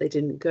result they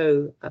didn't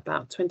go.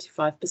 About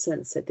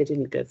 25% said they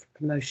didn't go for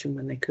promotion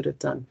when they could have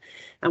done.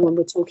 And when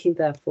we're talking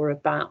therefore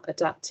about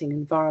adapting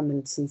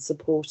environments and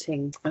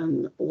supporting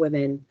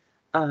women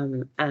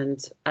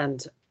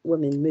and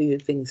women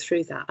moving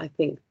through that, I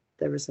think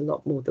there is a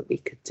lot more that we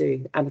could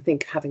do, and I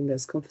think having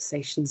those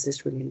conversations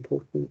is really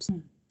important.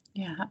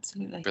 Yeah,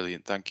 absolutely.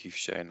 Brilliant. Thank you for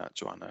sharing that,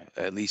 Joanna.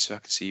 Lisa, I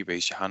can see you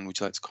raise your hand. Would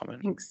you like to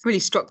comment? Thanks. Really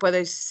struck by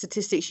those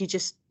statistics you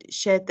just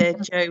shared there,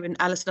 Jo and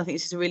Alison. I think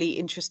this is a really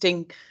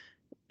interesting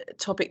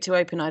topic to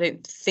open. I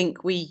don't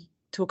think we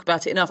talk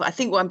about it enough. I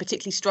think what I'm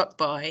particularly struck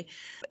by,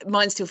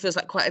 mine still feels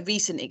like quite a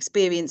recent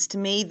experience to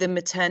me, the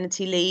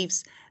maternity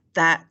leaves,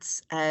 that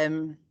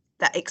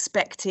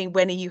expecting,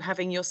 when are you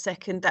having your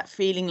second, that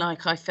feeling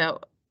like I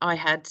felt I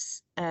had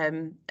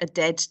a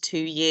dead 2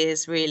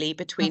 years really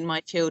between my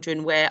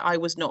children, where I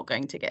was not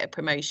going to get a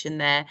promotion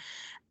there.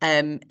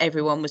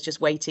 everyone was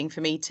just waiting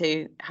for me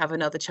to have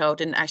another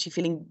child, and actually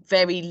feeling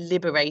very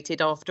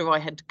liberated after I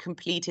had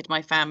completed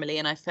my family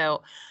and I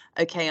felt,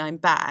 okay, I'm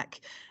back.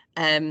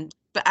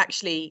 But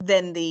actually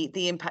then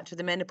the impact of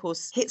the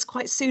menopause hits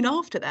quite soon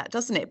after that,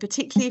 doesn't it?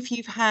 Particularly if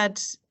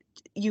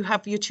you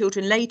have your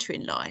children later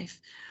in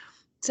life.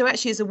 So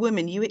actually, as a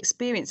woman, you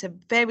experience a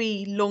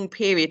very long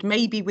period,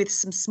 maybe with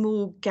some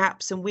small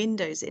gaps and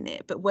windows in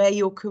it, but where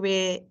your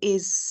career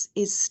is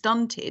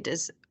stunted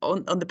as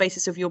on the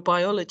basis of your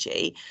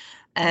biology.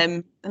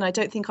 And I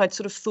don't think I'd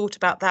sort of thought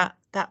about that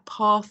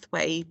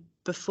pathway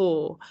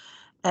before.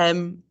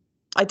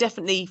 I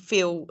definitely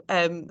feel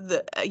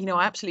that,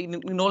 I absolutely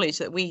acknowledge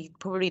that we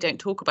probably don't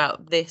talk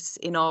about this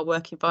in our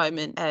work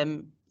environment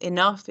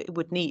enough.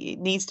 It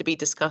needs to be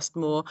discussed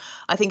more.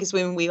 I think as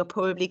women, we are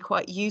probably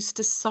quite used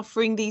to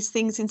suffering these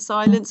things in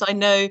silence. I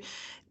know,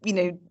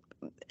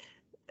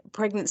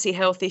 pregnancy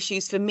health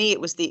issues, for me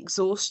it was the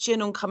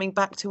exhaustion on coming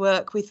back to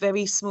work with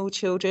very small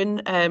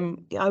children.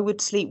 I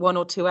would sleep 1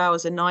 or 2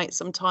 hours a night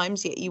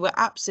sometimes, yet you were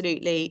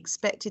absolutely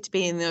expected to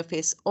be in the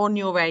office on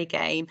your A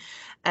game,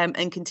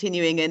 and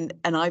continuing, and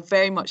I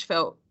very much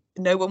felt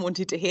no one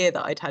wanted to hear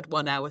that I'd had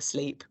 1 hour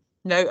sleep.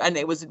 No, and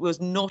it was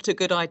not a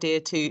good idea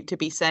to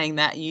be saying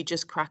that. You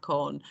just crack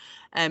on,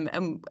 and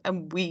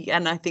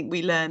I think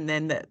we learn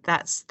then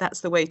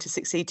that's the way to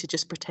succeed, to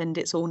just pretend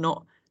it's all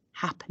not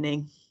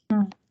happening.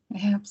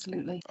 Yeah,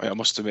 absolutely. I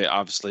must admit,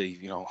 obviously,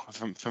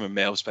 from a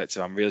male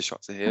perspective, I'm really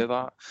shocked to hear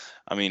that.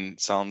 I mean,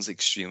 it sounds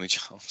extremely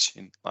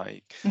challenging.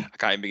 Like, I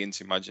can't even begin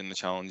to imagine the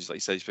challenges. Like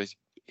you say, especially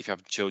if you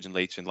have children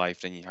later in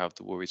life, then you have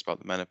the worries about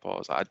the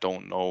menopause. I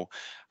don't know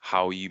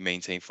how you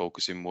maintain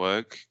focus in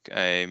work.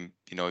 If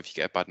you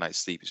get a bad night's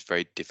sleep, it's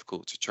very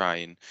difficult to try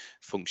and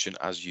function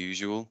as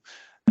usual.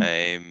 Is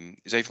there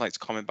anything like to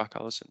comment back,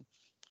 Alison?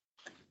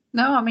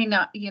 No, I mean,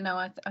 I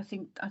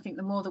think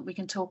the more that we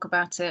can talk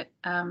about it,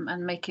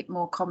 and make it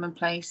more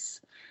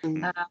commonplace,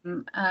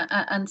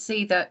 and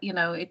see that,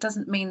 it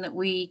doesn't mean that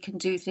we can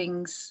do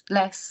things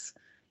less.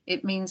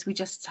 It means we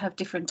just have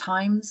different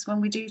times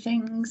when we do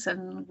things,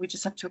 and we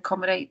just have to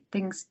accommodate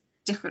things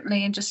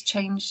differently and just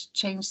change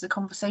the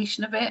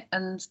conversation a bit,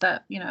 and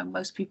that,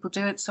 most people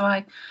do it. So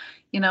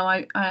we've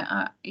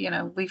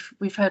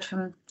heard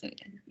from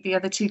the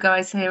other two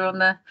guys here on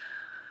the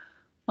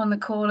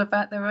call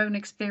about their own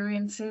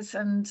experiences,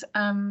 and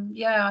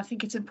I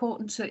think it's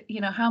important to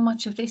how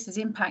much of this is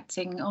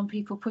impacting on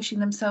people pushing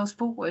themselves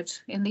forward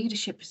in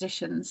leadership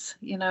positions,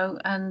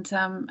 and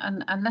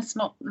let's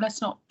not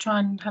try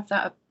and have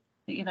that,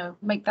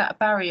 make that a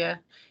barrier.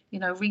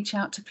 Reach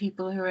out to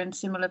people who are in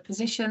similar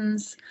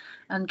positions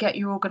and get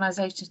your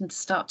organisation to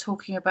start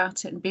talking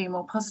about it and being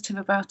more positive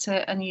about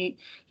it. And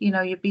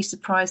you'd be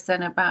surprised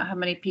then about how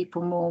many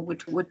people more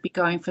would be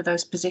going for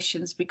those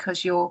positions,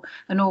 because you're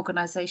an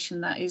organisation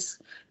that is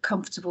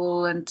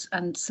comfortable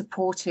and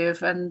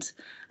supportive and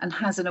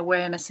has an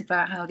awareness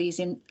about how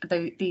these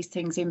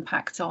things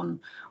impact on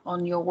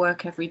your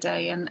work every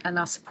day, and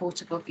are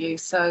supportive of you.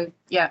 So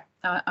yeah,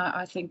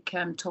 I think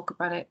talk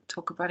about it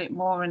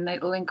more, and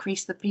it will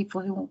increase the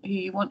people who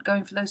you want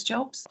going for those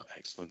jobs.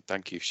 Excellent,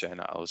 thank you for sharing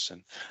that, Alison.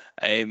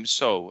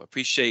 So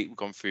appreciate we've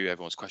gone through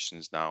everyone's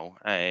questions now.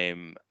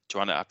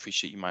 Joanna, I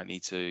appreciate you might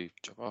need to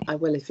drop off. I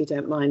will, if you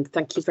don't mind.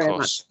 Thank you very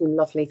much. It's been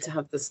lovely to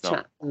have this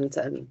chat and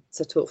to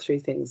talk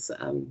through things.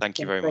 Thank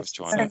you very much,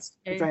 Joanna. Thank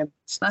you very much.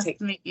 Nice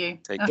to meet you.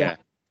 Take care.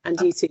 And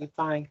you too.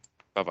 Bye.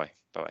 Bye-bye.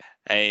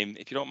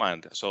 If you don't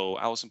mind, so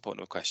Alison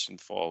put a question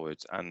forward,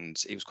 and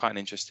it was quite an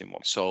interesting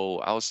one.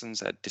 So Alison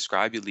said,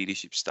 describe your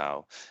leadership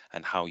style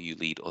and how you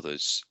lead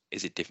others.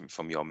 Is it different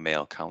from your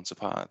male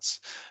counterparts?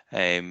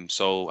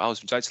 So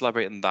Alison, would you like to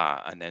elaborate on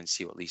that and then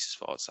see what Lisa's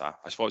thoughts are?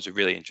 I thought it was a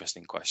really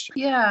interesting question.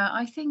 Yeah,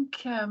 I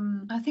think I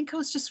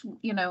was just,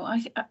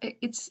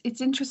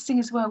 it's interesting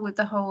as well with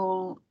the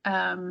whole,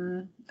 I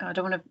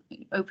don't want to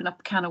open up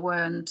a can of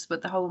worms,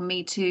 but the whole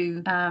Me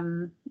Too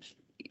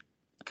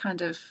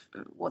kind of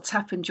what's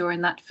happened during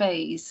that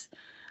phase.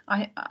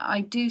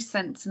 I do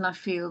sense, and I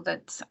feel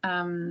that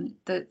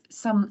that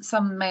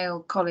some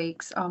male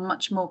colleagues are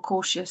much more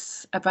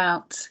cautious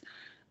about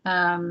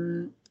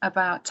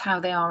how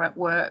they are at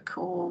work,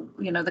 or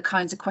the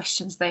kinds of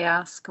questions they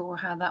ask, or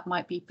how that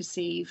might be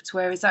perceived.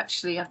 Whereas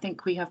actually, I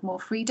think we have more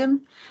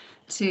freedom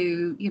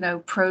to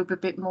probe a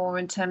bit more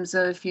in terms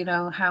of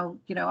how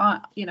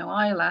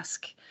I'll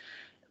ask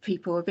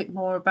people a bit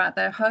more about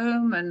their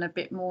home, and a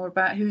bit more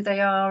about who they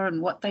are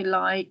and what they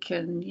like,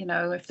 and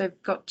if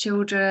they've got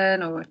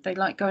children, or if they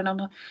like going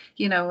on,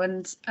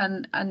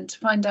 and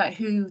find out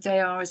who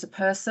they are as a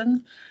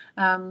person.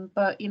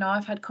 But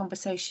I've had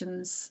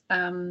conversations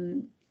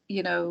with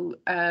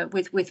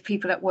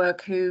people at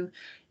work who,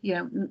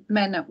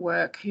 men at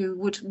work, who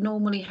would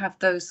normally have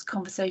those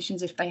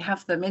conversations if they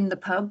have them in the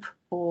pub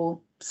or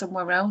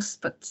somewhere else,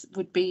 but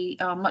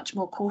are much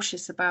more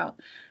cautious about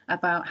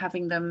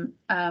having them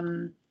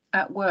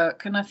at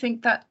work. And I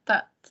think that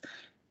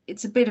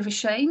it's a bit of a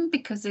shame,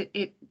 because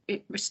it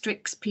it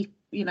restricts people.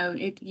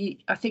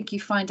 I think you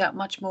find out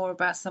much more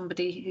about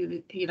somebody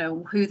who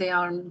they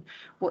are and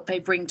what they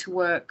bring to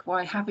work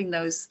by having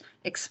those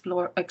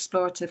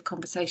explorative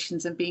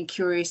conversations and being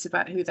curious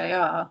about who they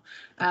are.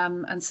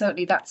 And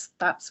certainly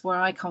that's where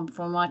I come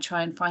from. I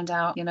try and find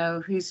out,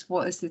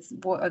 what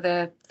are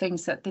the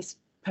things that this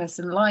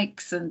person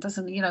likes and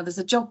doesn't. There's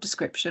a job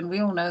description. We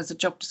all know there's a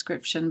job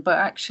description, but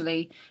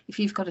actually, if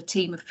you've got a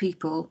team of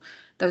people,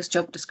 those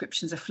job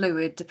descriptions are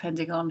fluid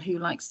depending on who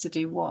likes to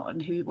do what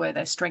and where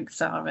their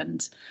strengths are,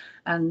 and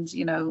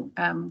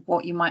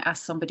what you might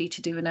ask somebody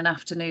to do in an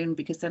afternoon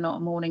because they're not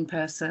a morning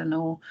person,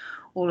 or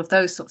all of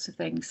those sorts of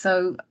things.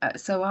 So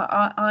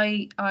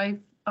I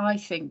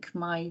think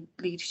my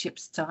leadership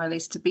style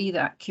is to be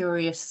that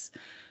curious,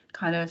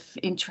 kind of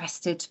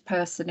interested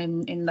person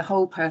in the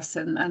whole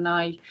person. And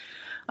I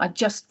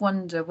just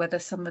wonder whether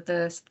some of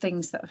the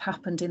things that have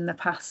happened in the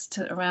past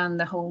around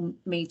the whole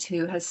Me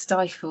Too has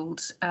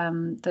stifled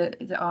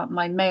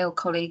my male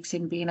colleagues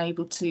in being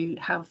able to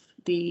have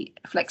the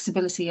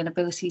flexibility and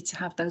ability to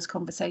have those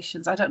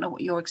conversations. I don't know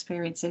what your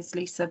experience is,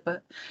 Lisa,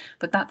 but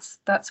that's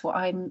what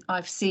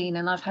I've seen,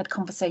 and I've had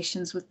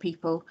conversations with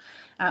people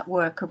at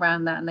work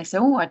around that, and they say,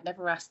 "Oh, I'd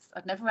never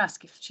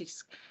ask if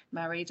she's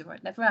married, or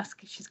I'd never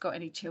ask if she's got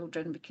any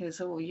children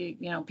because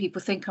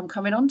people think I'm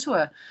coming on to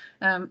her."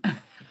 And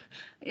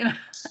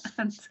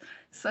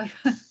so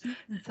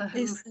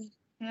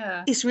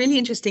yeah, it's really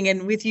interesting.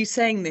 And with you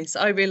saying this,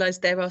 I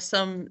realised there are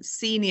some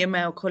senior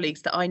male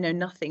colleagues that I know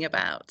nothing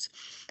about.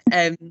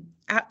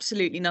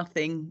 Absolutely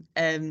nothing.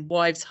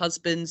 Wives,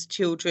 husbands,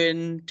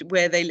 children,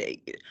 where they live.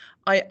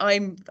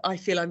 I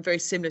feel I'm very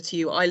similar to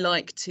you. I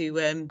like to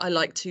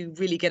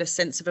really get a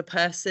sense of a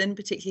person,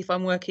 particularly if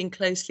I'm working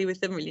closely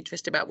with them. Really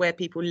interested about where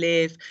people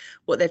live,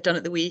 what they've done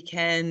at the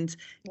weekend,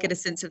 get a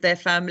sense of their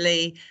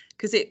family,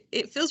 because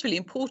it feels really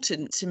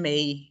important to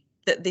me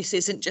that this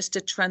isn't just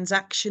a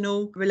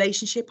transactional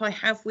relationship I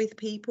have with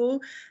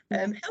people.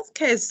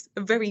 Healthcare is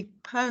a very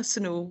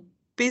personal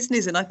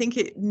business, and I think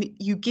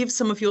you give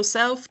some of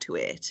yourself to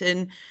it,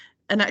 and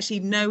actually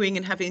knowing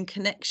and having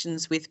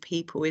connections with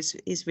people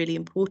is really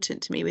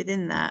important to me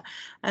within that.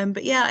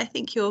 But yeah, I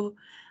think you're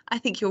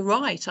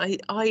right.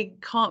 I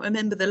can't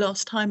remember the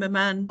last time a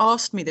man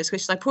asked me this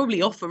question. I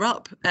probably offer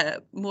up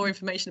more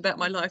information about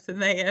my life than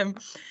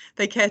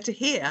they care to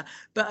hear,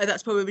 but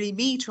that's probably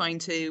me trying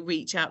to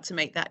reach out to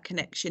make that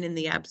connection in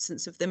the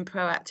absence of them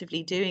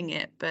proactively doing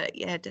it. But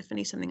yeah,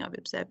 definitely something I've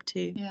observed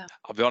too. Yeah,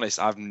 I'll be honest,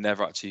 I've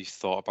never actually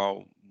thought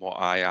about what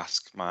I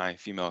ask my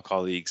female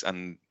colleagues,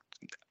 and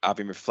I've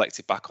been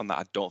reflected back on that.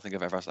 I don't think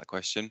I've ever asked that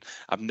question.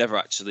 I've never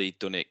actually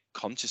done it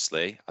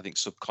consciously. I think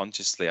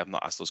subconsciously I've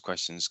not asked those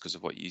questions because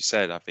of what you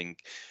said. I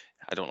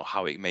don't know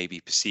how it may be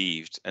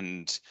perceived.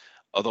 And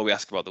although we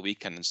ask about the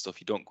weekend and stuff,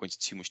 you don't go into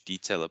too much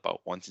detail about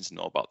wanting to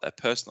know about their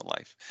personal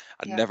life.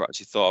 I'd never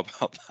actually thought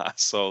about that.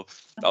 So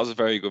that was a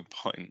very good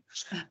point.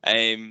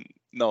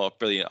 No,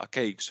 brilliant.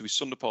 Okay, so we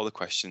summed up all the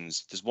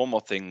questions. There's one more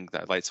thing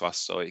that I'd like to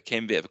ask. So it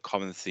came a bit of a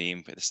common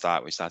theme at the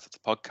start when we started the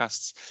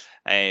podcasts.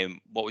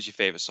 What was your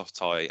favourite soft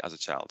toy as a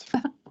child?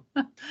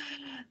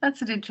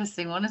 That's an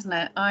interesting one, isn't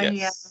it?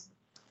 Yes.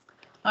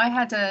 I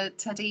had a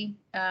teddy.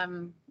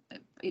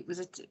 It was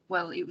a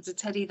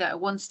teddy that at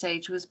one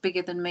stage was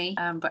bigger than me.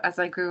 But as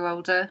I grew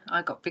older,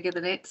 I got bigger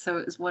than it. So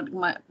it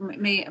was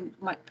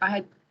I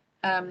had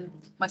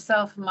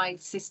myself, my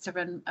sister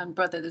and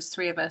brother. There's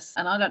three of us,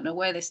 and I don't know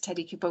where this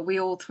teddy came, but we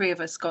all three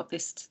of us got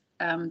this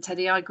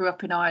teddy. I grew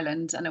up in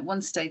Ireland, and at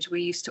one stage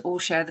we used to all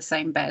share the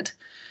same bed.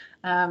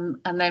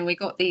 And then we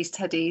got these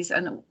teddies,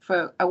 and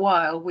for a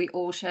while we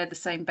all shared the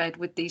same bed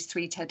with these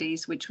three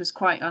teddies, which was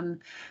quite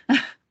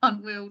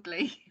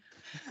unwieldy.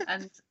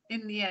 And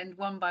in the end,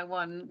 one by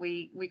one,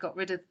 we got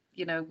rid of.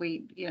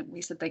 We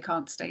said they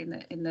can't stay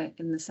in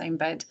the same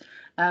bed.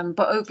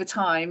 But over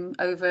time,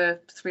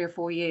 over 3 or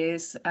 4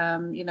 years,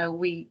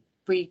 we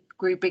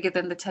grew bigger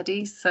than the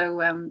teddies. So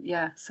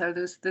so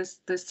there's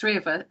three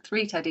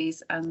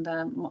teddies, and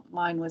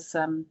mine was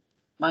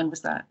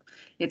that.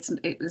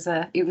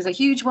 It was a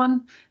huge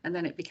one, and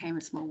then it became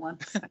a small one.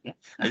 So, yeah.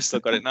 Have you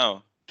still got it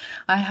now?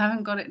 I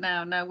haven't got it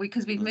now, no,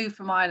 because we've moved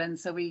from Ireland.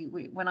 So we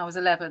when I was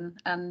 11,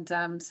 and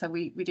so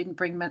we didn't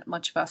bring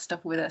much of our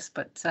stuff with us.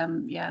 But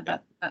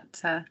that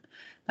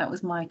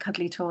was my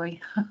cuddly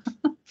toy.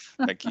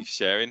 Thank you for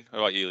sharing. What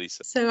about you,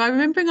 Lisa? So I'm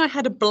remembering I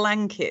had a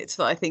blanket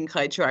that I think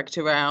I dragged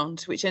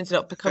around, which ended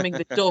up becoming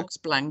the dog's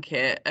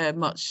blanket,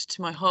 much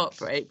to my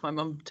heartbreak. My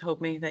mum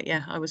told me that,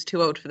 I was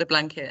too old for the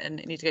blanket and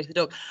it needed to go to the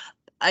dog.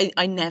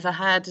 I never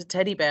had a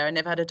teddy bear. I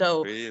never had a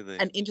doll. Really?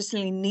 And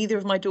interestingly, neither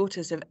of my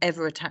daughters have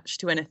ever attached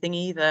to anything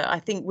either. I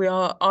think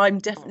I'm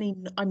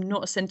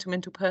not a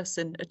sentimental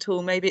person at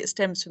all. Maybe it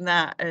stems from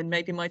that, and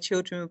maybe my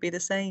children will be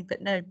the same,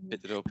 but no.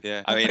 Picked it up,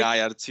 yeah. I mean, I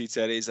had 2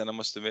 teddies, and I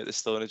must admit they're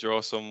still in a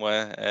drawer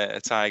somewhere, a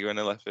tiger and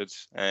a leopard.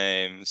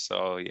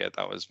 So yeah,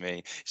 that was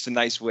me. It's a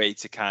nice way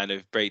to kind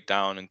of break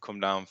down and come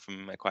down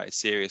from quite a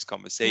serious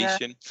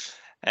conversation.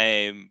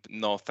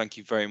 No, thank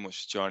you very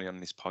much for joining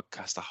on this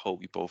podcast. I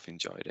hope you both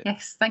enjoyed it.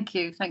 Yes, thank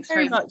you. Thanks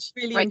Very much.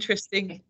 Really interesting.